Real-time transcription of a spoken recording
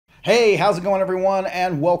Hey, how's it going everyone,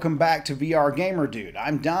 and welcome back to VR Gamer Dude.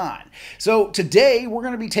 I'm Don. So today we're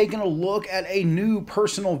going to be taking a look at a new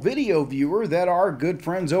personal video viewer that our good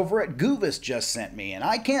friends over at Goovis just sent me, and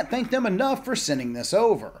I can't thank them enough for sending this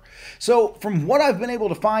over. So from what I've been able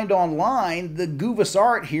to find online, the Goovis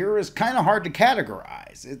ART here is kind of hard to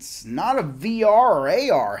categorize. It's not a VR or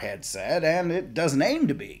AR headset, and it doesn't aim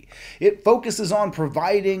to be. It focuses on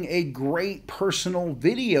providing a great personal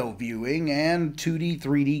video viewing and 2D,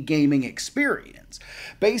 3D gaming experience.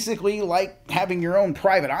 Basically like having your own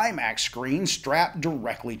private IMAX screen strapped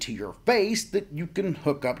directly to your face that you can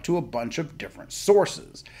hook up to a bunch of different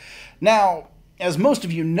sources. Now, as most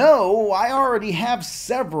of you know, I already have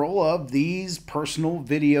several of these personal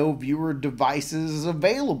video viewer devices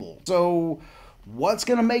available. So what's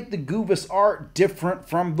going to make the Goovis ART different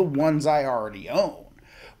from the ones I already own?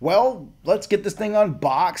 Well, let's get this thing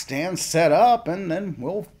unboxed and set up, and then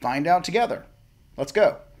we'll find out together. Let's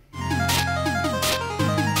go.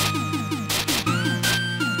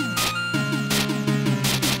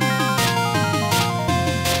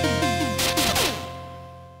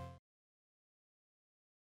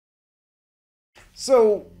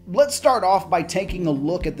 So let's start off by taking a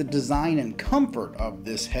look at the design and comfort of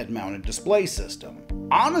this head-mounted display system.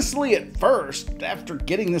 Honestly, at first, after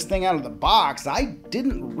getting this thing out of the box, I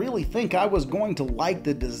didn't really think I was going to like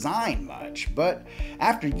the design much, but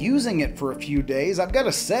after using it for a few days, I've got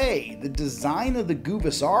to say, the design of the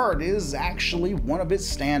Goovis ART is actually one of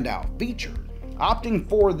its standout features. Opting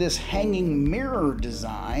for this hanging mirror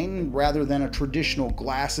design rather than a traditional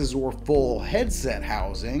glasses or full headset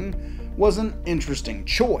housing was an interesting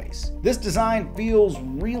choice. This design feels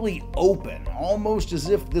really open, almost as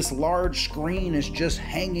if this large screen is just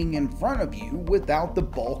hanging in front of you without the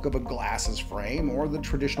bulk of a glasses frame or the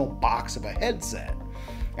traditional box of a headset.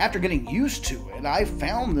 After getting used to it, I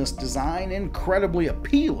found this design incredibly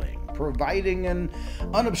appealing, providing an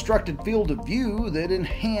unobstructed field of view that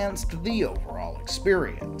enhanced the overall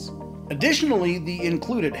experience. Additionally, the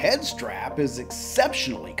included head strap is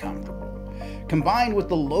exceptionally comfortable. Combined with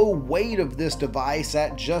the low weight of this device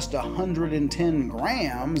at just 110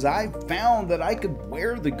 grams, I found that I could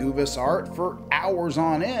wear the Goovis ART for hours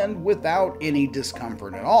on end without any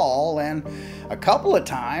discomfort at all, and a couple of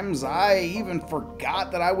times I even forgot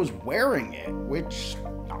that I was wearing it, which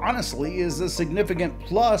honestly is a significant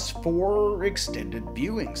plus for extended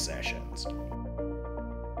viewing sessions.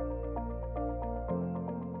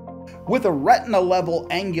 With a retina-level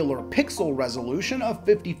angular pixel resolution of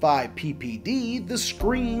 55 ppd, the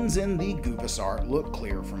screens in the Goovis ART look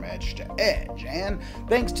clear from edge to edge, and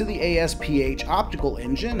thanks to the ASPH optical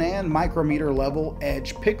engine and micrometer-level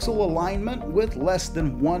edge pixel alignment with less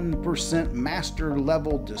than 1%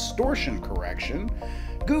 master-level distortion correction,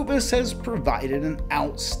 Goovis has provided an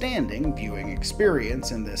outstanding viewing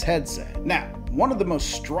experience in this headset. Now, one of the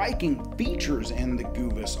most striking features in the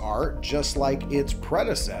Goovis ART, just like its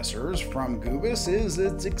predecessors from Goovis, is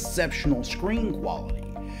its exceptional screen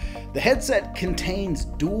quality. The headset contains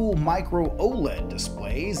dual micro OLED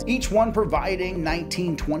displays, each one providing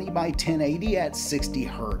 1920 by 1080 at 60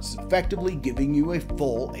 Hz, effectively giving you a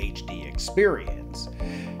full HD experience.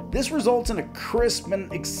 This results in a crisp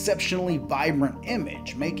and exceptionally vibrant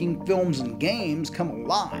image, making films and games come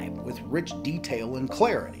alive with rich detail and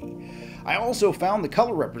clarity. I also found the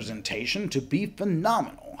color representation to be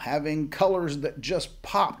phenomenal, having colors that just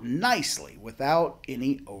pop nicely without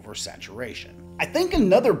any oversaturation. I think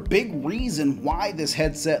another big reason why this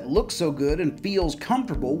headset looks so good and feels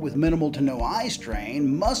comfortable with minimal to no eye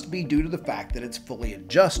strain must be due to the fact that it's fully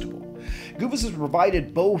adjustable. Goovis has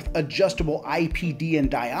provided both adjustable IPD and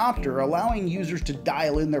diopter, allowing users to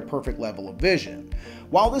dial in their perfect level of vision.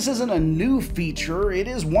 While this isn't a new feature, it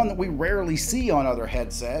is one that we rarely see on other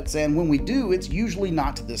headsets, and when we do, it's usually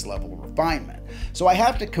not to this level of refinement. So I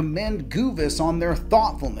have to commend Goovis on their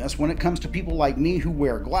thoughtfulness when it comes to people like me who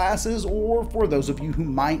wear glasses, or for those of you who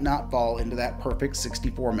might not fall into that perfect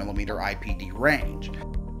 64mm IPD range.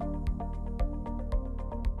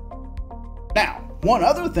 Now, one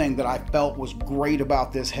other thing that I felt was great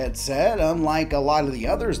about this headset, unlike a lot of the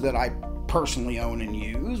others that I personally own and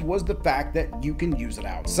use, was the fact that you can use it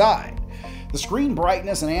outside. The screen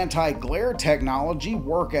brightness and anti-glare technology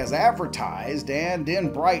work as advertised, and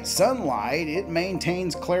in bright sunlight, it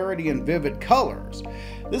maintains clarity and vivid colors.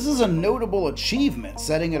 This is a notable achievement,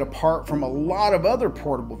 setting it apart from a lot of other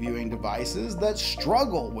portable viewing devices that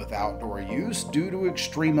struggle with outdoor use due to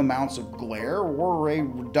extreme amounts of glare or a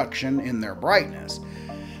reduction in their brightness.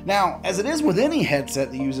 Now, as it is with any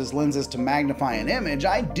headset that uses lenses to magnify an image,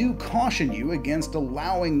 I do caution you against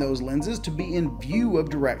allowing those lenses to be in view of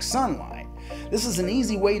direct sunlight. This is an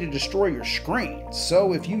easy way to destroy your screen,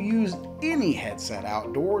 so if you use any headset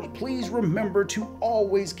outdoors, please remember to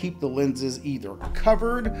always keep the lenses either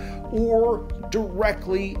covered or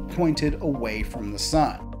directly pointed away from the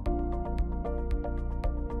sun.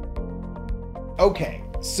 Okay,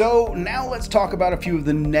 so now let's talk about a few of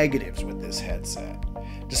the negatives with this headset.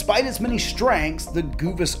 Despite its many strengths, the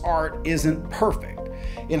Goovis ART isn't perfect.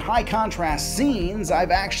 In high contrast scenes, I've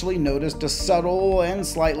actually noticed a subtle and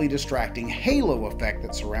slightly distracting halo effect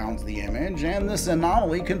that surrounds the image, and this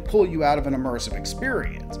anomaly can pull you out of an immersive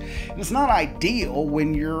experience. And it's not ideal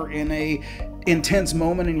when you're in an intense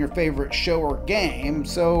moment in your favorite show or game,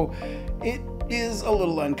 so it is a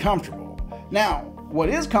little uncomfortable. Now, what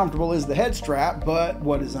is comfortable is the head strap, but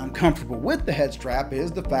what is uncomfortable with the head strap is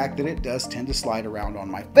the fact that it does tend to slide around on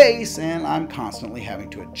my face, and I'm constantly having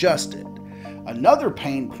to adjust it. Another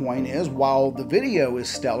pain point is, while the video is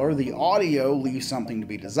stellar, the audio leaves something to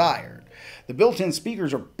be desired. The built-in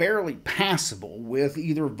speakers are barely passable with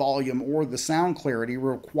either volume or the sound clarity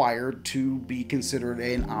required to be considered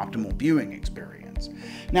an optimal viewing experience.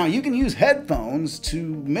 Now, you can use headphones to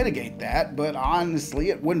mitigate that, but honestly,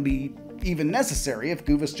 it wouldn't be even necessary if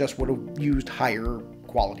Goovis just would have used higher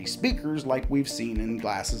quality speakers like we've seen in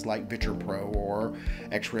glasses like Viture Pro or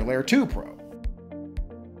X-Ray Layer 2 Pro.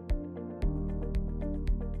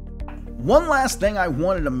 One last thing I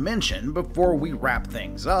wanted to mention before we wrap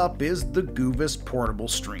things up is the Goovis Portable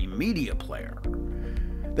Stream Media Player.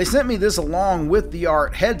 They sent me this along with the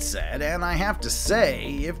ART headset, and I have to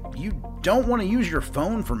say, if you don't want to use your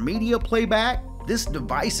phone for media playback, this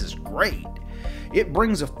device is great. It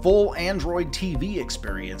brings a full Android TV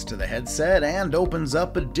experience to the headset and opens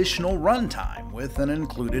up additional runtime with an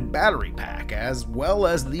included battery pack, as well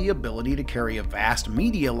as the ability to carry a vast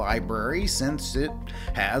media library since it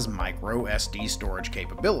has micro SD storage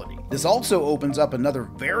capability. This also opens up another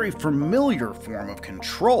very familiar form of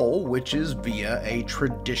control, which is via a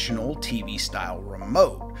traditional TV-style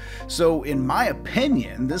remote. So in my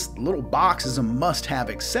opinion, this little box is a must-have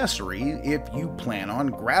accessory if you plan on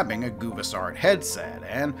grabbing a Goovis ART headset,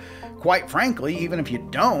 and quite frankly, even if you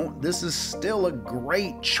don't, this is still a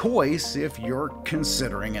great choice if you're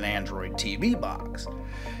considering an Android TV box.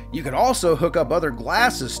 You could also hook up other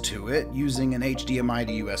glasses to it using an HDMI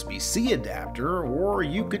to USB-C adapter, or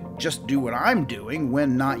you could just do what I'm doing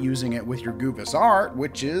when not using it with your Goovis ART,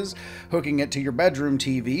 which is hooking it to your bedroom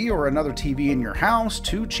TV or another TV in your house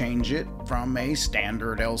to change it from a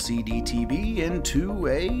standard LCD TV into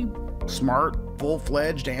a smart,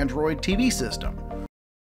 full-fledged Android TV system.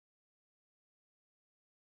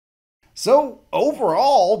 So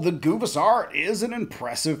overall, the Goovis ART is an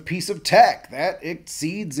impressive piece of tech that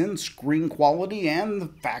exceeds in screen quality and the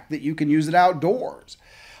fact that you can use it outdoors.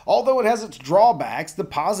 Although it has its drawbacks, the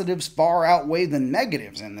positives far outweigh the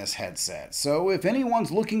negatives in this headset. So if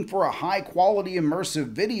anyone's looking for a high-quality immersive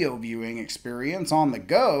video viewing experience on the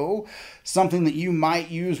go, something that you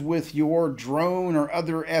might use with your drone or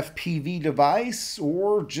other FPV device,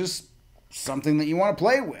 or just something that you want to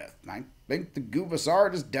play with, I think the Goovis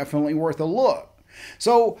ART is definitely worth a look.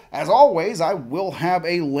 So, as always, I will have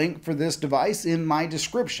a link for this device in my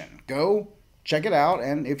description. Go check it out,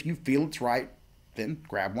 and if you feel it's right, then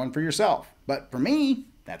grab one for yourself. But for me,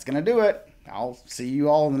 that's going to do it. I'll see you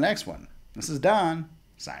all in the next one. This is Don,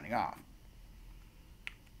 signing off.